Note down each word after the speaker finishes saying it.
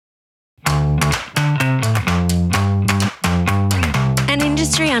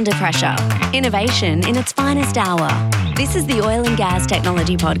Industry under pressure. Innovation in its finest hour. This is the Oil and Gas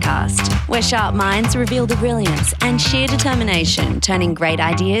Technology Podcast, where sharp minds reveal the brilliance and sheer determination turning great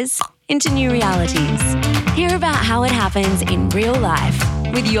ideas into new realities. Hear about how it happens in real life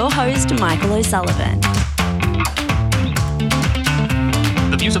with your host, Michael O'Sullivan.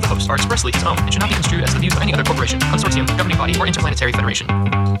 The views of the host are expressly his own and should not be construed as the views of any other corporation, consortium, governing body, or interplanetary federation.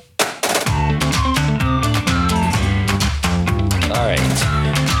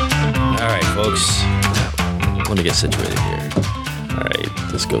 All right, folks. Let me get situated here. All right,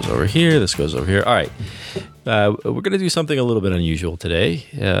 this goes over here. This goes over here. All right. We're going to do something a little bit unusual today.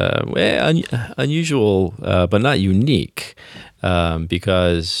 Unusual, but not unique,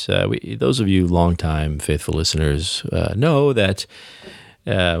 because those of you longtime faithful listeners know that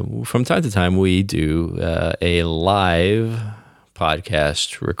from time to time we do a live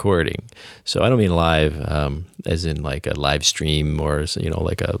podcast recording. So I don't mean live as in like a live stream or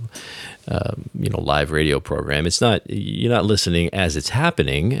like a live radio program. It's not, you're not listening as it's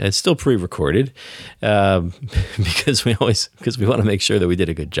happening. It's still pre-recorded because we want to make sure that we did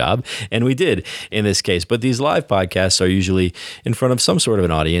a good job, and we did in this case. But these live podcasts are usually in front of some sort of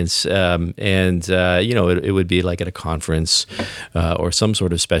an audience, it would be like at a conference or some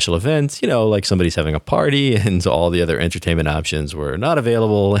sort of special event. Like somebody's having a party, and all the other entertainment options were not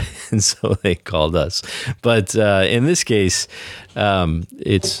available, and so they called us. But in this case,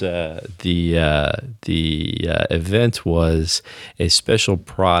 it's the event was a special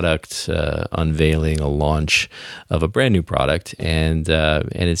product unveiling, a launch of a brand new product, and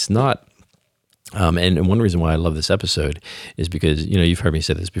it's not. And one reason why I love this episode is because you've heard me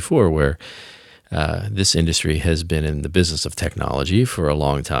say this before, where this industry has been in the business of technology for a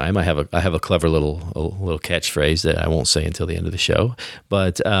long time. I have a clever little catchphrase that I won't say until the end of the show,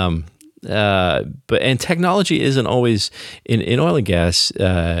 but technology isn't always in oil and gas.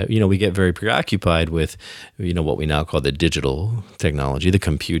 We get very preoccupied with what we now call the digital technology, the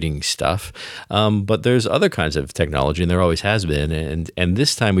computing stuff. But there's other kinds of technology, and there always has been. And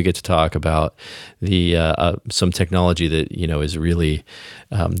this time we get to talk about the some technology that is really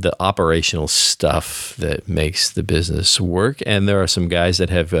the operational stuff that makes the business work. And there are some guys that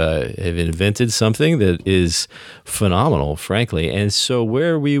have invented something that is phenomenal, frankly. And so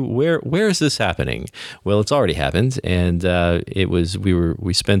where is this happening? Well, it's already happened, and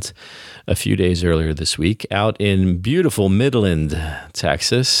we spent a few days earlier this week out in beautiful Midland,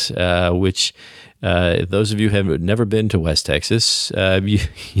 Texas, which those of you who have never been to West Texas, you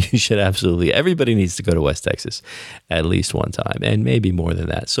should absolutely. Everybody needs to go to West Texas at least one time, and maybe more than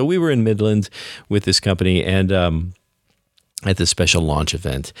that. So we were in Midland with this company, and at this special launch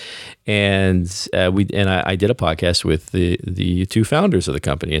event, and I did a podcast with the two founders of the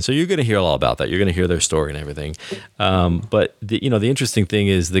company, and so you're going to hear all about that. You're going to hear their story and everything. But the interesting thing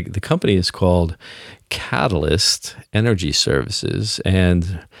is the company is called Catalyst Energy Services,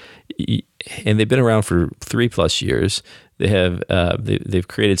 and they've been around for 3+ years. They've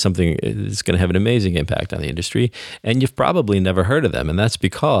created something that's going to have an amazing impact on the industry, and you've probably never heard of them, and that's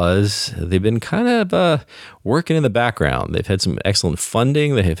because they've been kind of working in the background. They've had some excellent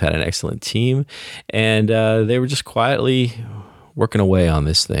funding, they have had an excellent team, and they were just quietly working away on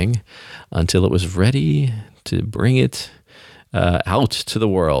this thing until it was ready to bring it out to the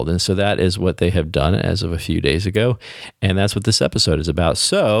world. And so that is what they have done as of a few days ago, and that's what this episode is about.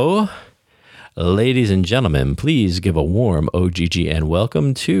 So, ladies and gentlemen, please give a warm OGG and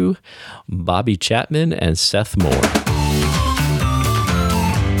welcome to Bobby Chapman and Seth Moore.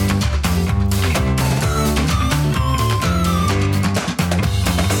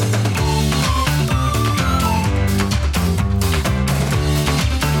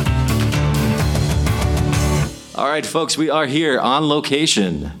 All right, folks, we are here on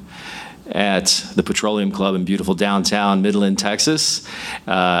location at the Petroleum Club in beautiful downtown Midland, Texas.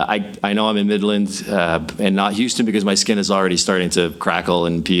 I know I'm in Midland and not Houston because my skin is already starting to crackle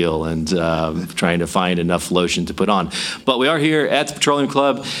and peel and trying to find enough lotion to put on. But we are here at the Petroleum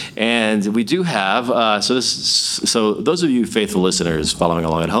Club, and we do have, so those of you faithful listeners following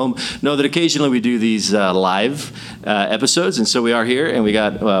along at home know that occasionally we do these live episodes, and so we are here, and we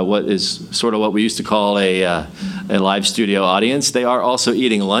got what is sort of what we used to call a live studio audience. They are also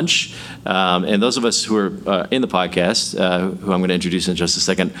eating lunch. And those of us who are in the podcast, who I'm going to introduce in just a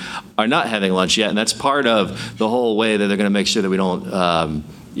second, are not having lunch yet. And that's part of the whole way that they're going to make sure that we don't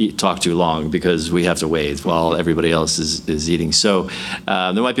talk too long, because we have to wait while everybody else is eating. So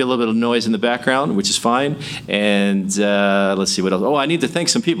there might be a little bit of noise in the background, which is fine. And let's see what else. Oh, I need to thank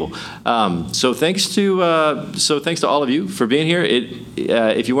some people. Thanks to all of you for being here.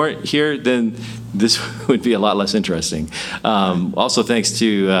 If you weren't here, then this would be a lot less interesting. Also, thanks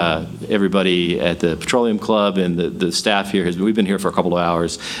to everybody at the Petroleum Club and the staff here. We've been here for a couple of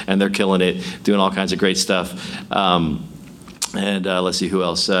hours, and they're killing it, doing all kinds of great stuff. And let's see who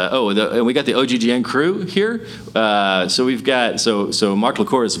else. And we got the OGGN crew here. So we've got so Mark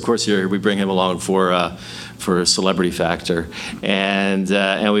LaCour is of course here. We bring him along for Celebrity Factor, and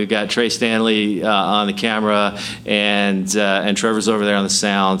we've got Trey Stanley on the camera, and Trevor's over there on the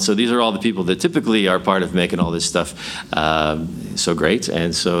sound. So these are all the people that typically are part of making all this stuff so great.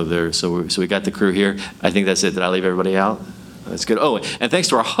 And so we got the crew here. I think that's it. Did I leave everybody out? That's good. Oh, and thanks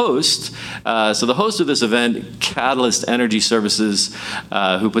to our host. So the host of this event, Catalyst Energy Services,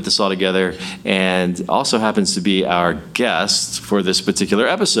 who put this all together, and also happens to be our guest for this particular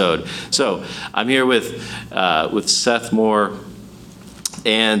episode. So I'm here with Seth Moore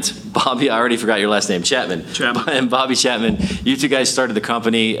and Bobby. I already forgot your last name, Chapman. And Bobby Chapman. You two guys started the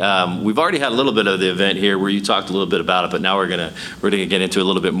company. We've already had a little bit of the event here where you talked a little bit about it, but now we're gonna get into it a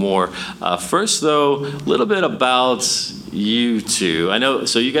little bit more. First, though, a little bit about you two. I know,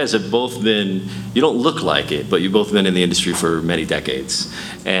 so you guys have both been, you don't look like it, but you've both been in the industry for many decades.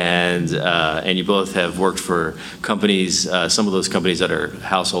 And you both have worked for companies, some of those companies that are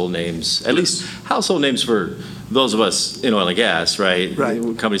household names, at least household names for those of us in oil and gas, right?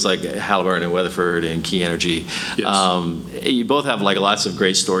 Companies like Halliburton and Weatherford and Key Energy. Yes. You both have like lots of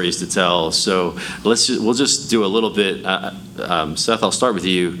great stories to tell. So we'll just do a little bit. Seth, I'll start with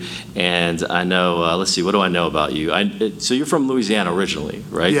you. And I know, let's see, what do I know about you? So you're from Louisiana originally,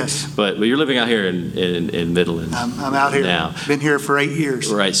 right? Yes. But you're living out here in Midland. I'm out here now. Been here for 8 years.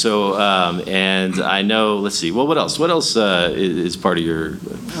 Right. So, and I know, let's see, well, what else? What else is part of your,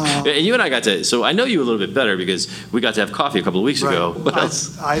 and you and I got to, so I know you a little bit better because we got to have coffee a couple of weeks ago. What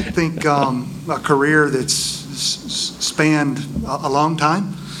else? I think a career that's spanned a long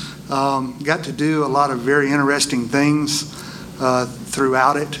time. Got to do a lot of very interesting things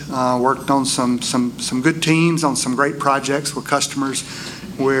throughout it. Worked on some good teams on some great projects with customers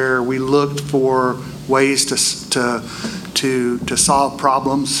where we looked for ways to solve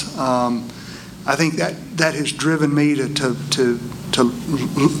problems. I think that has driven me to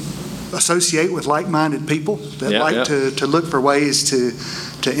associate with like-minded people that to look for ways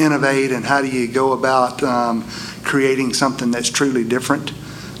to innovate, and how do you go about creating something that's truly different.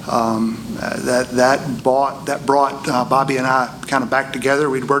 That brought Bobby and I kind of back together.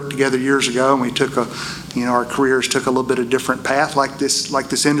 We'd worked together years ago, and we took our careers took a little bit of different path, like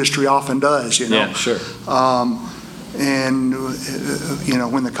this industry often does. Yeah, sure. And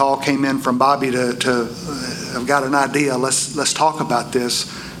when the call came in from Bobby to I've got an idea, let's talk about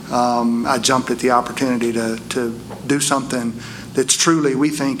this. I jumped at the opportunity to do something that's truly, we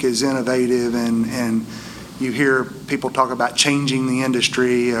think, is innovative, and you hear people talk about changing the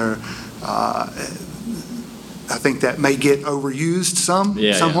industry, or I think that may get overused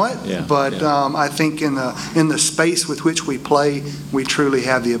somewhat. But I think in the space with which we play, we truly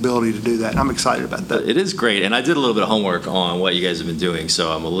have the ability to do that. I'm excited about that. It is great, and I did a little bit of homework on what you guys have been doing,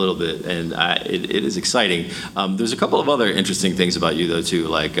 so I'm a little bit, and it is exciting. There's a couple of other interesting things about you, though, too.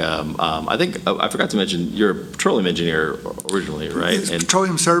 Like I think I forgot to mention you're a petroleum engineer originally, right? And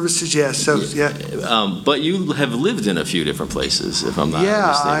petroleum services, yes. So but you have lived in a few different places, if I'm not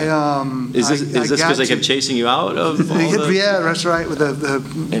mistaken. Is this because they kept chasing you out? Yeah, that's right. With the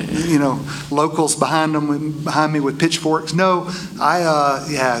locals behind me with pitchforks. No,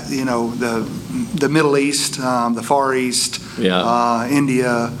 the Middle East, the Far East,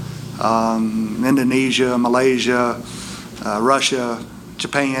 India, Indonesia, Malaysia, Russia,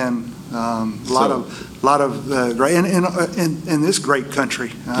 Japan. A lot of great in this great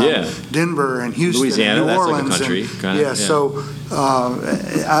country. Denver and Houston, Louisiana, and New Orleans, that's like a country. So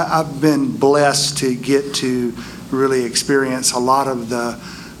I've been blessed to get to really experience a lot of the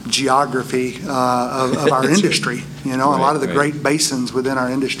geography of our industry. A lot of the great basins within our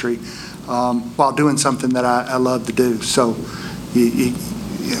industry, while doing something that I love to do. So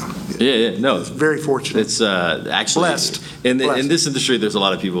no, very fortunate. It's actually blessed. In this industry, there's a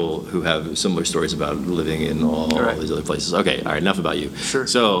lot of people who have similar stories about living in all these other places. Okay, all right, enough about you. Sure.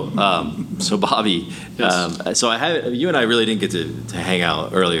 So Bobby, yes. So you and I really didn't get to hang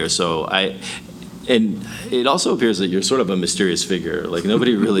out earlier. So and it also appears that you're sort of a mysterious figure. Like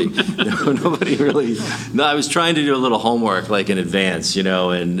nobody really. No, I was trying to do a little homework like in advance,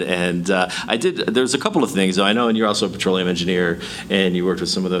 and I did. There's a couple of things. I know, and you're also a petroleum engineer, and you worked with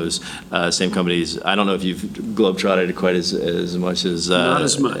some of those same companies. I don't know if you've globetrotted quite as much as not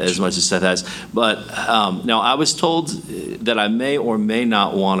as much as Seth has. But now I was told that I may or may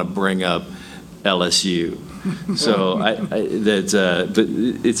not want to bring up LSU. So but it's a.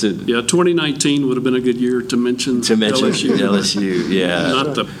 Yeah, 2019 would have been a good year to mention LSU, yeah.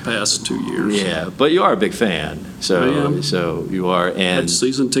 Not the past 2 years. Yeah, but you are a big fan. So, I am. So you are. And Had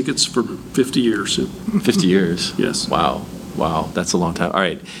season tickets for 50 years. 50 years? Yes. Wow, that's a long time. All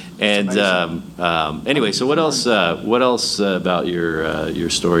right. And anyway, so what else about your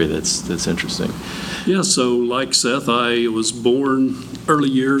story that's interesting? Yeah, so like Seth, I was born early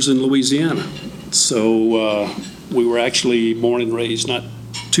years in Louisiana. So we were actually born and raised not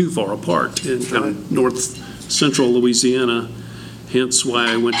too far apart in kind of north central Louisiana, hence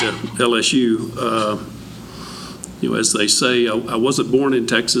why I went to LSU. As they say, I wasn't born in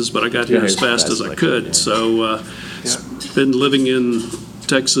Texas, but I got here as fast as I could. Yeah. So been living in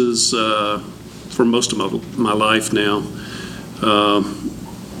Texas for most of my life now.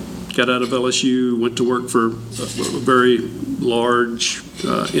 Got out of LSU, went to work for a very large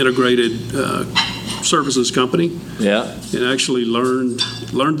integrated services company. Yeah. And actually learned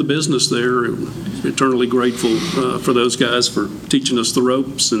the business there. Eternally grateful for those guys for teaching us the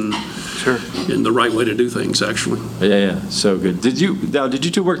ropes and the right way to do things, actually. Yeah. So good. Did you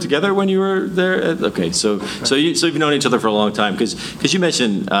two work together when you were there? Okay. So you've known each other for a long time because you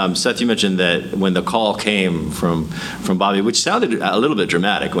mentioned Seth. You mentioned that when the call came from Bobby, which sounded a little bit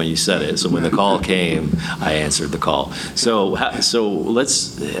dramatic when you said it. So when the call came, I answered the call. So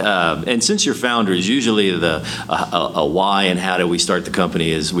let's and since you're founders, usually a why and how do we start the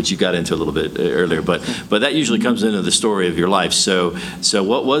company is, which you got into a little bit earlier, but that usually comes into the story of your life. So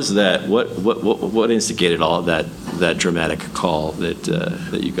what was that? What instigated all of that dramatic call that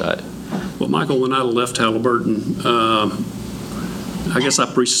you got? Well, Michael, when I left Halliburton, I guess I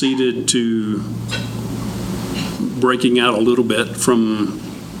proceeded to breaking out a little bit from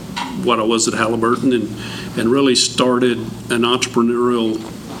what I was at Halliburton and really started an entrepreneurial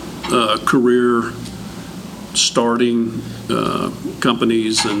career, starting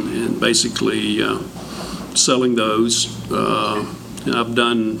companies and basically selling those. And I've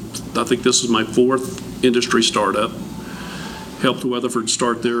done, I think this is my fourth industry startup. Helped Weatherford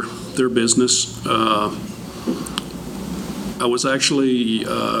start their business. I was actually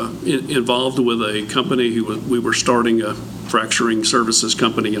involved with a company we were starting a fracturing services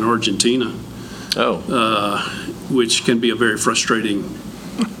company in Argentina. Which can be a very frustrating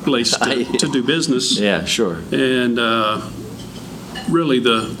place to do business. Yeah, sure. And really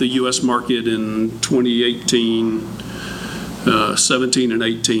the U.S. market in 2018, 17 and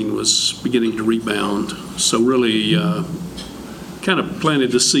 18 was beginning to rebound. So really kind of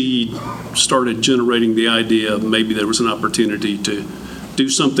planted the seed, started generating the idea of maybe there was an opportunity to do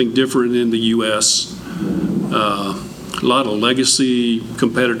something different in the U.S. A lot of legacy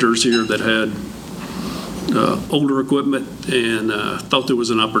competitors here that had older equipment and thought there was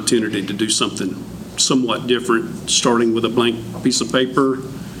an opportunity to do something somewhat different, starting with a blank piece of paper.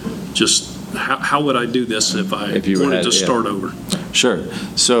 Just how would I do this if I wanted to start over? Sure.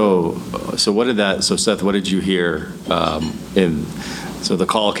 So Seth, what did you hear so the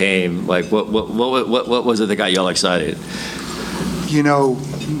call came, like what was it that got you all excited?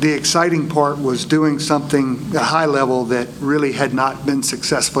 The exciting part was doing something at a high level that really had not been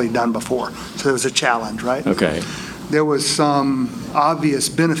successfully done before. So it was a challenge, right? Okay. There was some obvious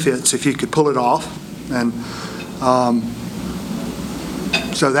benefits if you could pull it off. And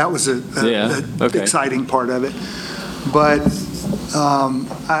so that was the exciting part of it. But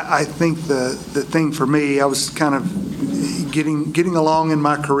I think the thing for me, I was kind of getting along in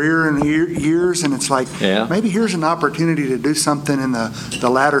my career and years, and it's like maybe here's an opportunity to do something in the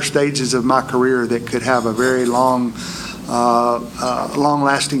latter stages of my career that could have a very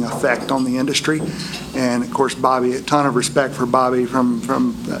long-lasting effect on the industry. And of course, Bobby, a ton of respect for Bobby from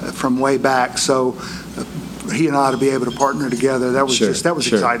way back. So he and I to be able to partner together, that was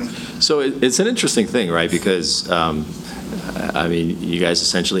exciting. So it's an interesting thing, right? Because you guys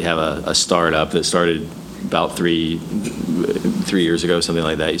essentially have a startup that started about three years ago, something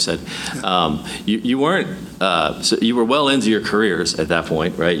like that. You said you weren't. So you were well into your careers at that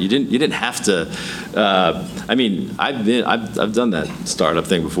point, right? You didn't have to. I've done that startup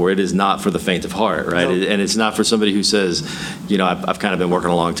thing before. It is not for the faint of heart, right? No. And it's not for somebody who says, I've kind of been working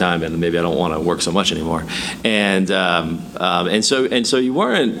a long time and maybe I don't want to work so much anymore. And so you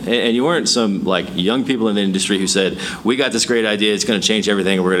weren't some like young people in the industry who said, we got this great idea, it's going to change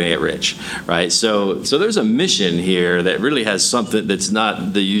everything, and we're going to get rich, right? So there's a mission here that really has something that's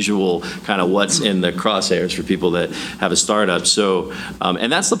not the usual kind of what's in the crosshairs barriers for people that have a startup. So,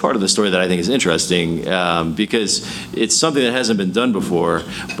 and that's the part of the story that I think is interesting, because it's something that hasn't been done before,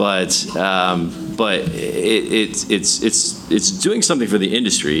 but it's doing something for the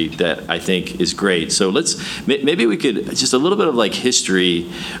industry that I think is great. So maybe we could just a little bit of like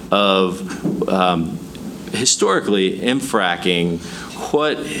history of historically in fracking.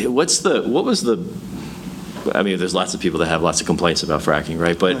 What was the I mean, there's lots of people that have lots of complaints about fracking,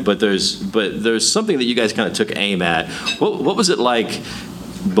 right? But there's something that you guys kind of took aim at. What was it like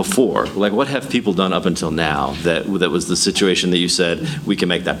before? Like, what have people done up until now that was the situation that you said we can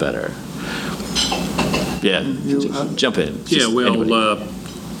make that better? Yeah, jump in. Yeah, well,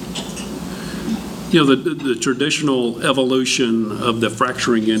 the traditional evolution of the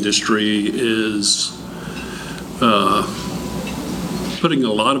fracturing industry is putting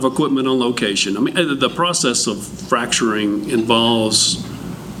a lot of equipment on location. I mean, the process of fracturing involves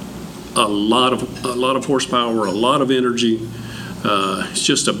a lot of horsepower, a lot of energy. It's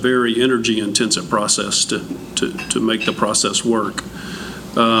just a very energy-intensive process to make the process work.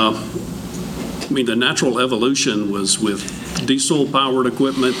 I mean, the natural evolution was with diesel-powered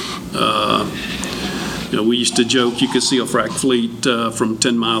equipment. We used to joke you could see a frac fleet from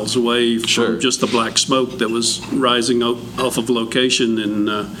 10 miles away from just the black smoke that was rising off of location, and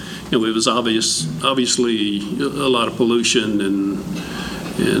it was obviously a lot of pollution and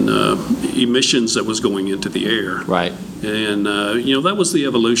emissions that was going into the air. Right. And that was the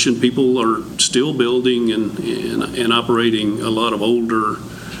evolution. People are still building and operating a lot of older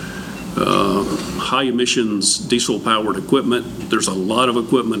high emissions diesel powered equipment. There's a lot of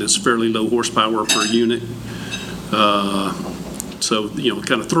equipment that's fairly low horsepower per unit. So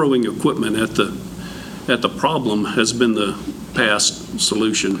kind of throwing equipment at the problem has been the past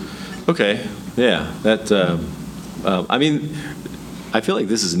solution. Okay. Yeah. That. I mean, I feel like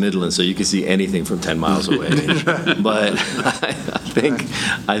this is Midland, so you can see anything from 10 miles away. But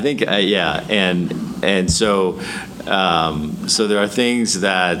I think, yeah, and so there are things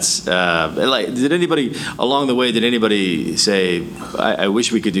that, did anybody along the way? Did anybody say, I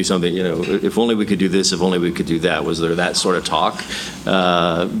wish we could do something? If only we could do this. If only we could do that. Was there that sort of talk?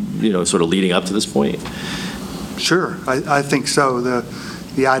 Sort of leading up to this point. Sure, I think so.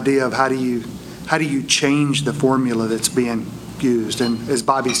 The idea of how do you change the formula that's being used, and as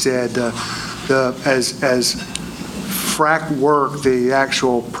Bobby said, as frac work, the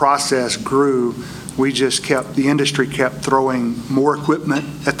actual process grew. The industry kept throwing more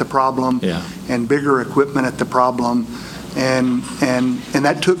equipment at the problem, and bigger equipment at the problem, and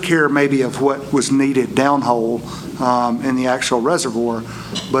that took care maybe of what was needed downhole in the actual reservoir,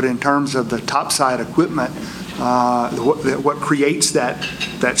 but in terms of the topside equipment, what creates that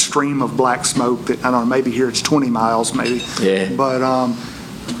stream of black smoke that, I don't know, maybe here it's 20 miles maybe, but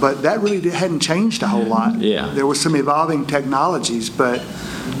that really hadn't changed a whole lot. There was some evolving technologies, but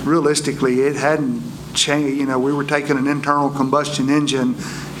realistically it hadn't changed. We were taking an internal combustion engine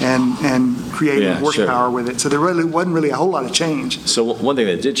and creating horsepower with it, so there really wasn't a whole lot of change. So one thing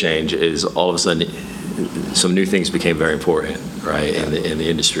that did change is all of a sudden some new things became very important, right, in the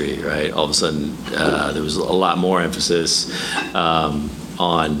industry, right? All of a sudden, there was a lot more emphasis on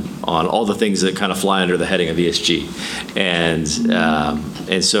all the things that kind of fly under the heading of ESG, and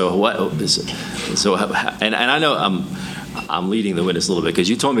so I know I'm leading the witness a little bit because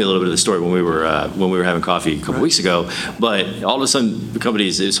you told me a little bit of the story when we were having coffee a couple weeks ago. But all of a sudden, the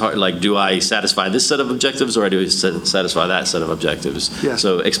companies, it's hard. Like, do I satisfy this set of objectives or do I satisfy that set of objectives? Yes.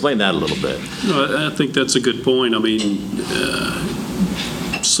 So explain that a little bit. I think that's a good point. I mean,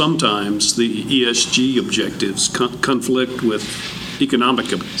 sometimes the ESG objectives conflict with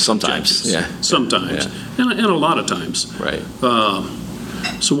economic objectives. Sometimes, and a lot of times. Right.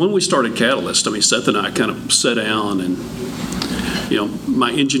 So when we started Catalyst, I mean, Seth and I kind of sat down and,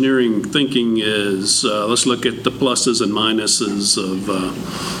 my engineering thinking is let's look at the pluses and minuses of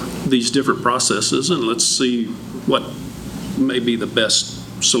these different processes and let's see what may be the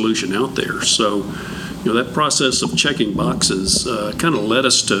best solution out there. So, that process of checking boxes kind of led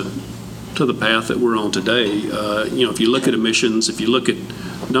us to the path that we're on today. If you look at emissions, if you look at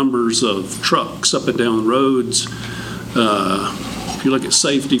numbers of trucks up and down roads, if you look at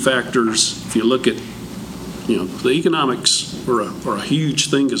safety factors, if you look at, the economics are a huge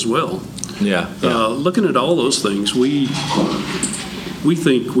thing as well. Looking at all those things, we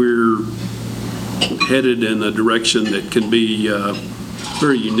think we're headed in a direction that can be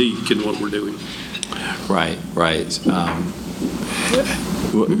very unique in what we're doing. Right.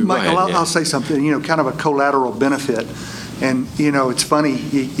 Michael, I'll say something, kind of a collateral benefit. And, it's funny,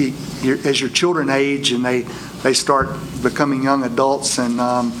 as your children age and they start becoming young adults and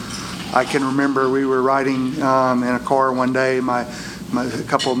I can remember we were riding in a car one day. A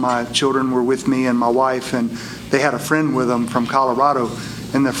couple of my children were with me and my wife, and they had a friend with them from Colorado.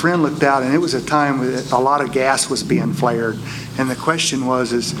 And the friend looked out, and it was a time when a lot of gas was being flared. And the question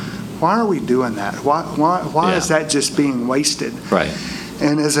is why are we doing that? Why is that just being wasted? Right.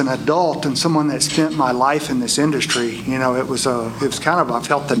 And as an adult and someone that spent my life in this industry, it was kind of, I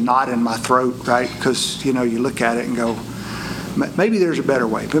felt the knot in my throat, right? Because, you look at it and go, maybe there's a better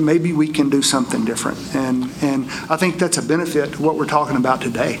way, but maybe we can do something different. And I think that's a benefit to what we're talking about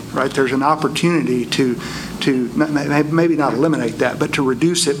today, right? There's an opportunity to maybe not eliminate that, but to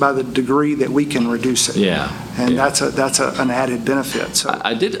reduce it by the degree that we can reduce it. Yeah. And that's an added benefit. So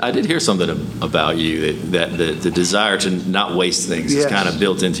I did hear something about you that the desire to not waste things is kind of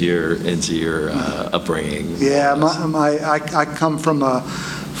built into your upbringing. Yeah, I come from a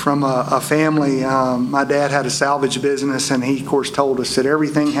family. My dad had a salvage business, and he, of course, told us that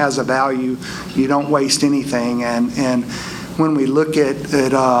everything has a value. You don't waste anything. And when we look at the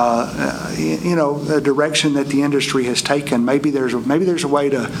direction that the industry has taken, maybe there's a way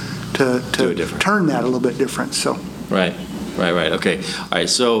to turn that a little bit different. So right. Okay. All right.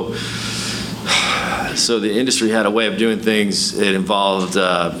 So the industry had a way of doing things. It involved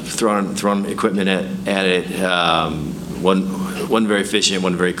throwing equipment at it. One very efficient,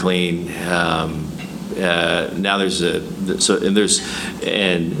 one very clean. Now there's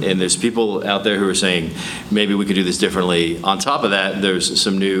people out there who are saying maybe we could do this differently. On top of that, there's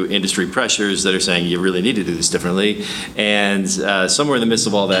some new industry pressures that are saying you really need to do this differently. And somewhere in the midst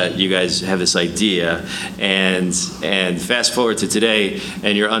of all that, you guys have this idea, and fast forward to today,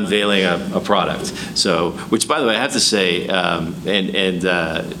 and you're unveiling a product. So, which by the way, I have to say,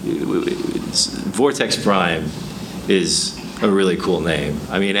 Vortex Prime is a really cool name.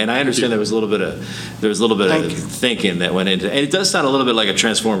 I mean, and I understand there was a little bit of thinking that went into it. And it does sound a little bit like a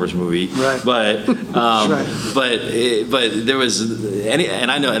Transformers movie, right? But there was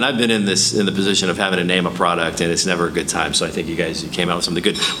and I know, and I've been in the position of having to name a product, and it's never a good time. So I think you guys came out with something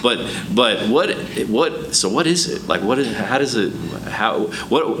good. But what is it? Like, what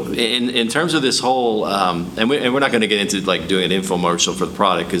in terms of this whole and we're not going to get into like doing an infomercial for the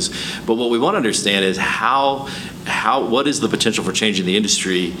product, but what we want to understand is what is the potential for changing the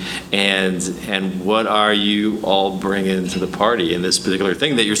industry, and what are you all bringing to the party in this particular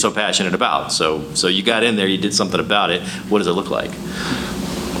thing that you're so passionate about? So you got in there, you did something about it. What does it look like?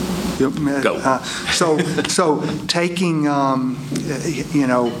 Go. So taking,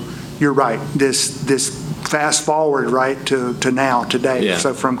 you're right. This fast forward right to now today. Yeah.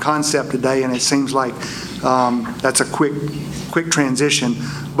 So from concept today, and it seems like that's a quick transition.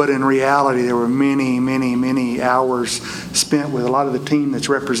 But in reality, there were many hours spent with a lot of the team that's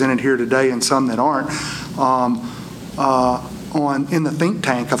represented here today, and some that aren't, in the think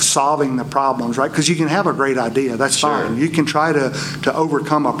tank of solving the problems, right? Because you can have a great idea, that's fine. You can try to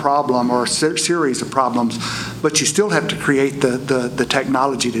overcome a problem or a series of problems, but you still have to create the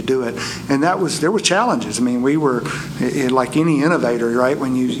technology to do it. And there were challenges. I mean, we were like any innovator, right?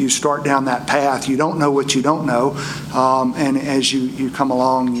 When you start down that path, you don't know what you don't know, and as you come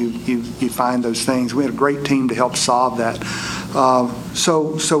along, you find those things. We had a great team to help solve that.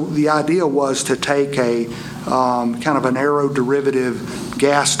 So the idea was to take a kind of an aeroderivative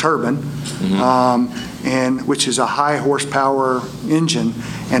gas turbine, and which is a high horsepower engine,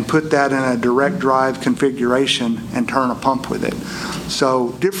 and put that in a direct drive configuration and turn a pump with it.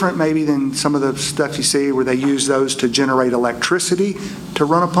 So different maybe than some of the stuff you see where they use those to generate electricity to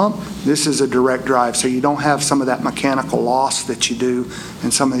run a pump. This is a direct drive, so you don't have some of that mechanical loss that you do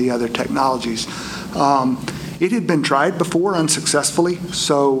in some of the other technologies. It had been tried before unsuccessfully,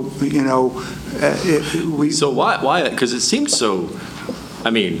 so So why? Because it seems so. I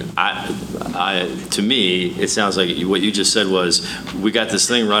mean, to me, it sounds like what you just said was we got this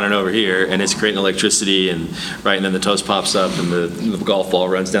thing running over here, and it's creating electricity, and then the toast pops up, and the golf ball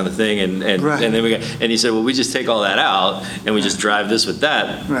runs down the thing, and then and you said, well, we just take all that out, and we just drive this with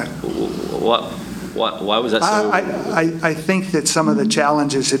that. Right. Why was that so? I think that some of the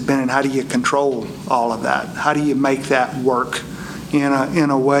challenges had been in how do you control all of that? How do you make that work in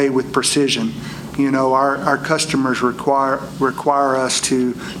a way with precision? Our customers require us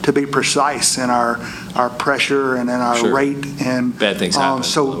to be precise in our pressure and in our rate, and bad things happen.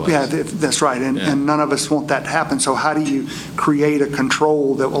 So yeah, that's right, and none of us want that to happen. So how do you create a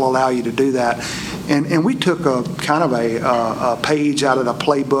control that will allow you to do that? And we took a kind of a page out of the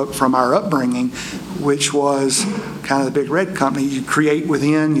playbook from our upbringing, which was kind of the big red company. You create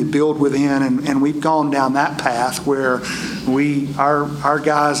within, you build within, and we've gone down that path where our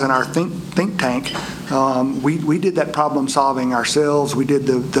guys and our think think tank. We did that problem solving ourselves. We did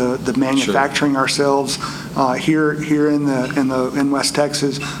the manufacturing ourselves here in West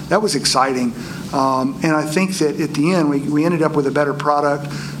Texas. That was exciting, and I think that at the end we ended up with a better product.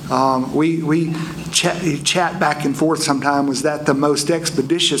 We chat back and forth sometime. Was that the most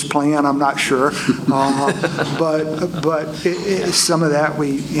expeditious plan? I'm not sure, but some of that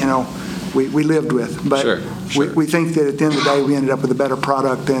we lived with. But Sure. we think that at the end of the day we ended up with a better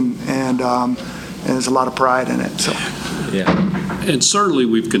product, and there's a lot of pride in it. So. Yeah. And certainly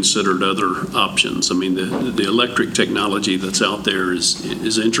we've considered other options. I mean, the electric technology that's out there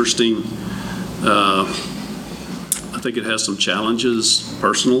is interesting. I think it has some challenges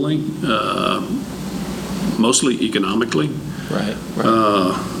personally, mostly economically. Right.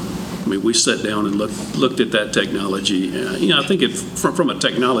 I mean, we sat down and looked at that technology. I think from a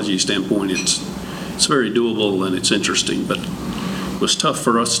technology standpoint, it's very doable and it's interesting, but it was tough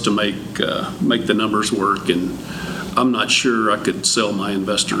for us to make the numbers work, and I'm not sure I could sell my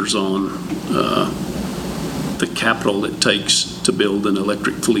investors on the capital it takes to build an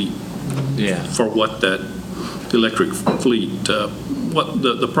electric fleet. Yeah. For what that electric fleet, what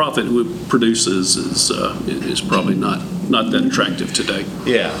the profit it produces is probably not that attractive today.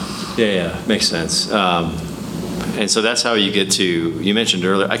 Yeah. Makes sense. And so that's how you get to. You mentioned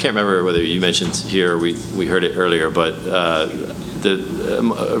earlier. I can't remember whether you mentioned here or we heard it earlier, but the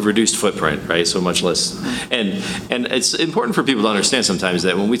reduced footprint, right? So much less, and it's important for people to understand sometimes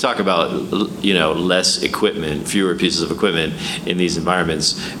that when we talk about less equipment, fewer pieces of equipment in these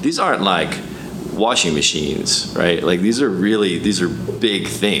environments, these aren't like washing machines, right? Like these are big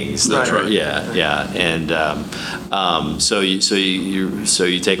things. That's right. Yeah. And so you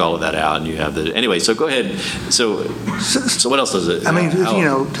take all of that out, and you have anyway. So go ahead. So what else does it? I mean,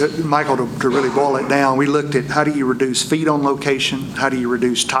 Michael, to really boil it down, we looked at how do you reduce feet on location, how do you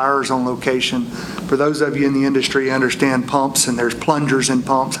reduce tires on location. For those of you in the industry who understand pumps, and there's plungers in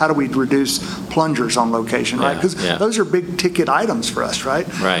pumps, how do we reduce plungers on location, right? Because those are big ticket items for us, right?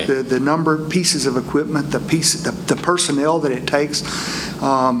 Right. The number of pieces of equipment, the personnel that it takes,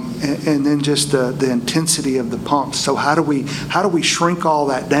 and then just the intensity of the pumps. So how do we shrink all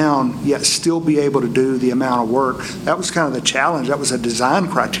that down yet still be able to do the amount of work? That was kind of the challenge. That was a design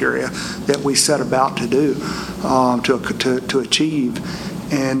criteria that we set about to do to achieve.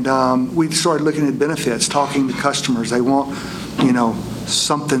 And we started looking at benefits, talking to customers. They want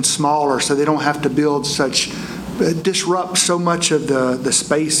something smaller so they don't have to disrupt so much of the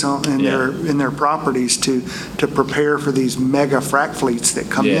space in their properties to prepare for these mega frac fleets that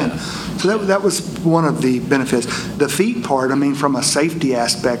come in. So that was one of the benefits. The feet part, I mean, from a safety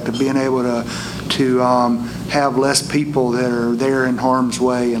aspect of being able to have less people that are there in harm's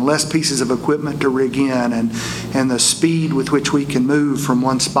way and less pieces of equipment to rig in, and the speed with which we can move from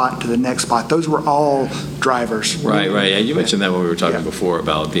one spot to the next spot. Those were all drivers. Right. And you mentioned that when we were talking before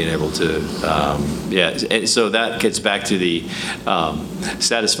about being able to, And so that gets back to the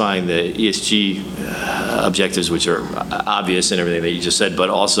satisfying the ESG objectives, which are obvious in everything that you just said, but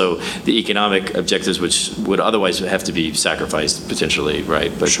also the economic objectives, which would otherwise have to be sacrificed potentially,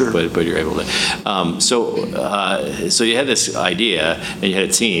 right? But sure. But you're able to. So you had this idea, and you had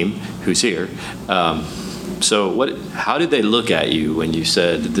a team who's here. So how did they look at you when you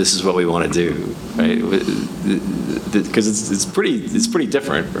said this is what we want to do, right? Because it's pretty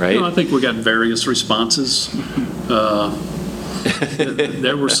different, right? I think we got various responses.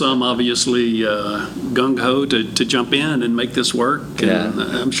 There were some obviously gung-ho to jump in and make this work, and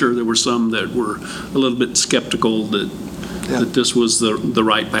I'm sure there were some that were a little bit skeptical that this was the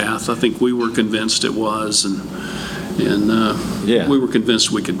right path. I think we were convinced it was, and we were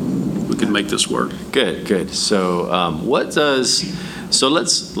convinced we could make this work. Good. So so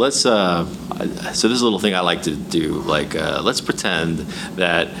this is a little thing I like to do. Like let's pretend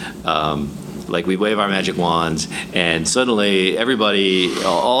that like we wave our magic wands, and suddenly everybody,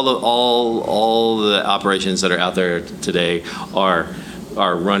 all the operations that are out there today are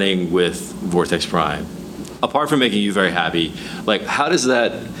running with Vortex Prime. Apart from making you very happy, like how does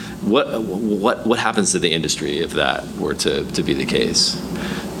that? What happens to the industry if that were to be the case?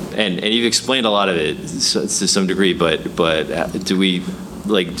 And you've explained a lot of it to some degree, but do we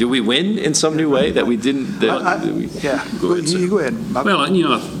win in some new way that we didn't? You go ahead.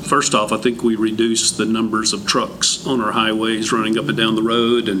 Well, first off, I think we reduced the numbers of trucks on our highways running up and down the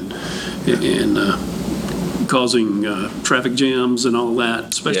road and causing traffic jams and all that,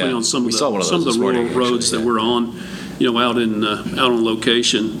 especially on some of the rural roads that we're on. Out on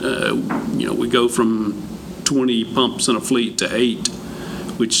location, we go from 20 pumps in a fleet to 8,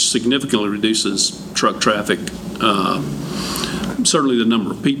 which significantly reduces truck traffic. Certainly the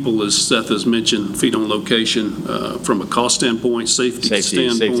number of people, as Seth has mentioned, feet on location, from a cost standpoint, safety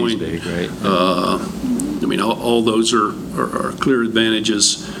standpoint. Safety's big, right? I mean, all those are clear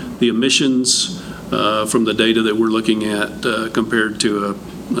advantages. The emissions from the data that we're looking at compared to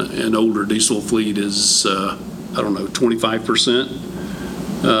an older diesel fleet is, 25%.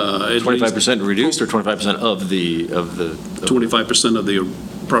 25% reduced, or 25% of the 25% of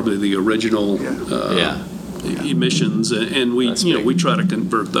probably the original emissions, and we try to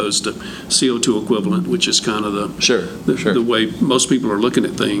convert those to CO2 equivalent, which is kind of the way most people are looking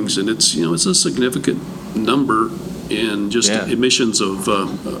at things, and it's a significant number in just emissions of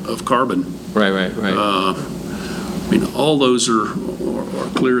carbon. Right. I mean, all those are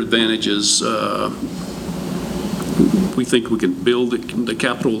clear advantages. We think we can build the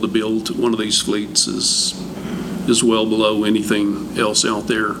capital to build one of these fleets is well below anything else out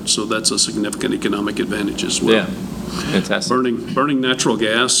there, so that's a significant economic advantage as well. Yeah, fantastic. Burning natural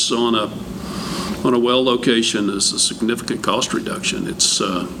gas on a well location is a significant cost reduction. It's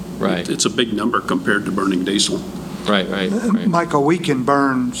it's a big number compared to burning diesel. Right. Michael, we can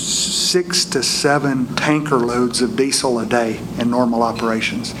burn 6 to 7 tanker loads of diesel a day in normal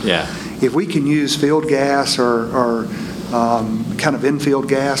operations. Yeah. If we can use field gas or kind of infield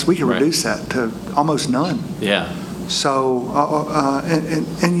gas, we can reduce that to almost none. Yeah. So,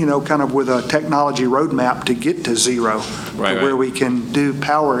 kind of with a technology roadmap to get to zero, where we can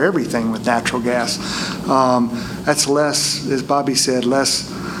power everything with natural gas. That's less, as Bobby said, less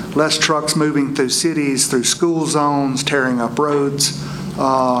trucks moving through cities, through school zones, tearing up roads.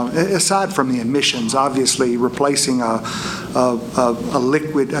 Aside from the emissions, obviously replacing a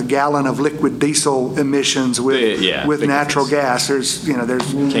gallon of liquid diesel emissions with natural gas.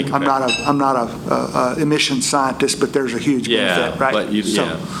 I'm not a emission scientist, but there's a huge benefit, right? But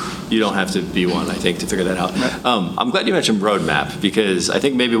you don't have to be one, I think, to figure that out. Right. I'm glad you mentioned roadmap, because I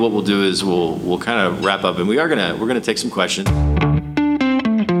think maybe what we'll do is we'll kind of wrap up, and we're gonna take some questions.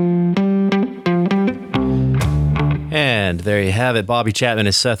 And there you have it. Bobby Chapman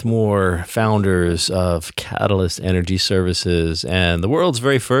and Seth Moore, founders of Catalyst Energy Services and the world's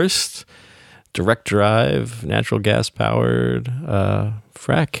very first direct drive, natural gas powered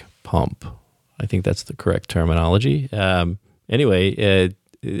frac pump. I think that's the correct terminology. Anyway,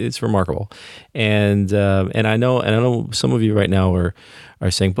 it's remarkable. And I know some of you right now are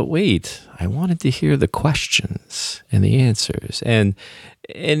saying, but wait, I wanted to hear the questions and the answers. And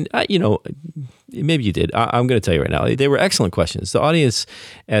maybe you did. I'm going to tell you right now, they were excellent questions. The audience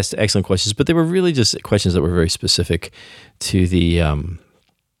asked excellent questions, but they were really just questions that were very specific to the, kind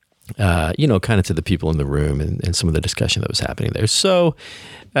of to the people in the room and some of the discussion that was happening there. So,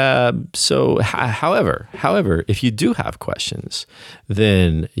 however, if you do have questions,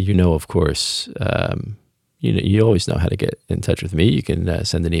 then of course, you always know how to get in touch with me. You can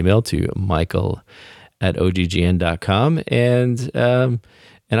send an email to michael@oggn.com, and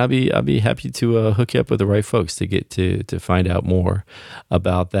I'll be happy to hook you up with the right folks to get to find out more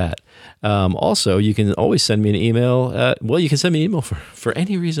about that. Also, you can always send me an email. You can send me an email for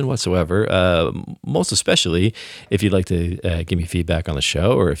any reason whatsoever, most especially if you'd like to give me feedback on the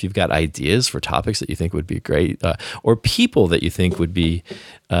show, or if you've got ideas for topics that you think would be great, or people that you think would be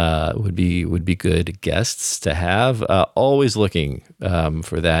good guests to have. Always looking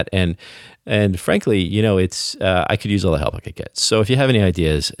for that. And frankly, it's I could use all the help I could get. So if you have any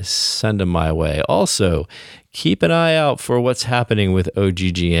ideas, send them my way. Also, keep an eye out for what's happening with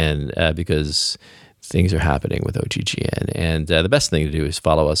OGGN, because things are happening with OGGN. And the best thing to do is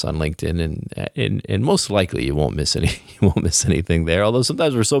follow us on LinkedIn, and most likely you won't miss anything there. Although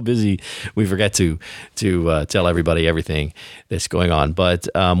sometimes we're so busy we forget to tell everybody everything that's going on. But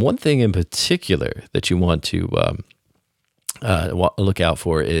one thing in particular that you want to look out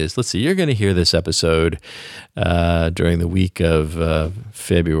for is, let's see, you're going to hear this episode during the week of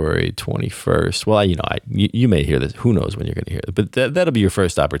February 21st. Well, you may hear this. Who knows when you're going to hear it? But that'll be your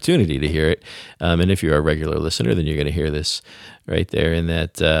first opportunity to hear it. And if you're a regular listener, then you're going to hear this right there in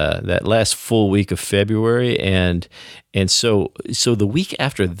that last full week of February. And so the week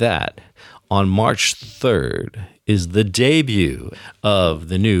after that, on March 3rd, is the debut of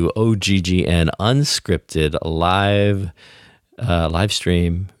the new OGGN unscripted live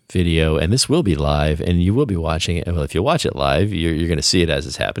stream video, and this will be live, and you will be watching it. Well, if you watch it live, you're going to see it as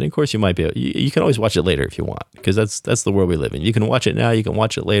it's happening. Of course, you might be. You can always watch it later if you want, because that's the world we live in. You can watch it now. You can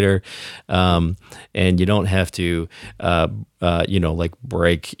watch it later, and you don't have to like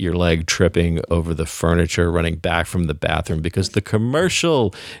break your leg tripping over the furniture, running back from the bathroom because the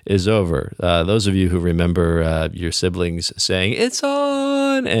commercial is over. Those of you who remember your siblings saying, "It's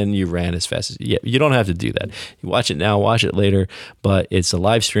on," and you ran as fast as you don't have to do that. You watch it now, watch it later, but it's a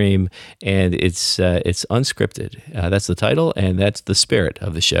live stream and it's unscripted. That's the title and that's the spirit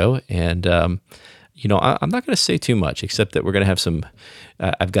of the show. And I'm not going to say too much, except that we're going to have some.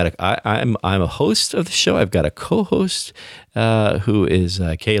 I'm a host of the show. I've got a co-host who is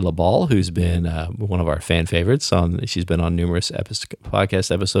Kayla Ball, who's been one of our fan favorites. She's been on numerous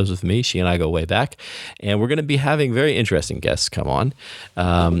podcast episodes with me. She and I go way back, and we're going to be having very interesting guests come on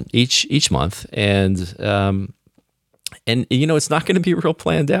each month, and it's not going to be real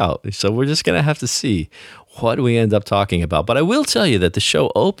planned out. So we're just going to have to see what we end up talking about. But I will tell you that the show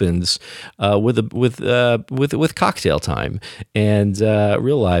opens with cocktail time and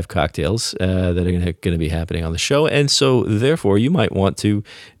real live cocktails that are going to be happening on the show. And so therefore you might want to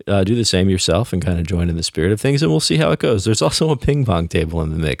do the same yourself and kind of join in the spirit of things, and we'll see how it goes. There's also a ping pong table in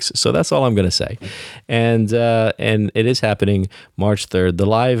the mix. So that's all I'm going to say. And it is happening March 3rd. The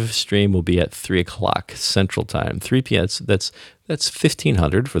live stream will be at 3 o'clock Central Time, 3 p.m. That's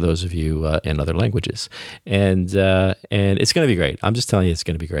 1500 for those of you in other languages, and it's going to be great. I'm just telling you, it's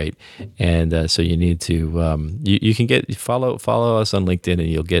going to be great. And so you need to you can follow us on LinkedIn, and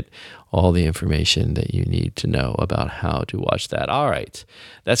you'll get all the information that you need to know about how to watch that. All right,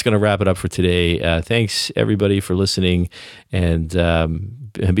 that's going to wrap it up for today. Thanks everybody for listening, and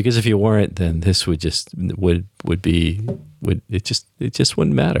because if you weren't, then this would just wouldn't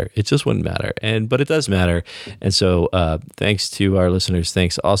matter. It just wouldn't matter. But it does matter. And so thanks to our listeners.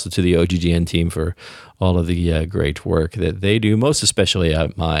 Thanks also to the OGGN team for all of the great work that they do, most especially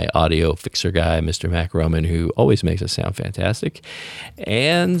my audio fixer guy, Mr. Mac Roman, who always makes us sound fantastic.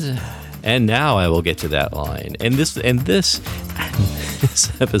 And now I will get to that line. And this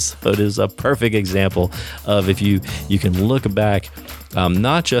episode is a perfect example of if you can look back,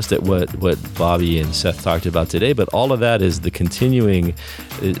 not just at what Bobby and Seth talked about today, but all of that is the continuing,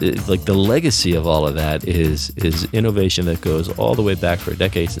 like the legacy of all of that is innovation that goes all the way back for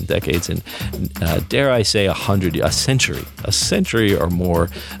decades and decades, and dare I say a century or more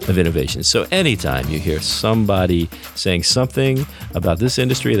of innovation. So anytime you hear somebody saying something about this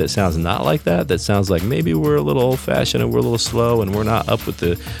industry that sounds not like that sounds like maybe we're a little old-fashioned and we're a little slow and we're not up with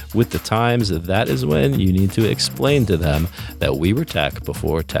the times, that is when you need to explain to them that we were tech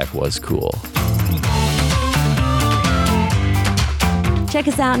before tech was cool. Check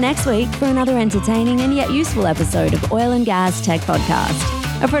us out next week for another entertaining and yet useful episode of Oil and Gas Tech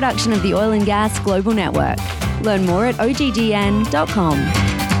Podcast, a production of the Oil and Gas Global Network. Learn more at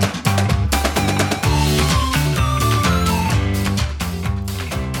oggn.com.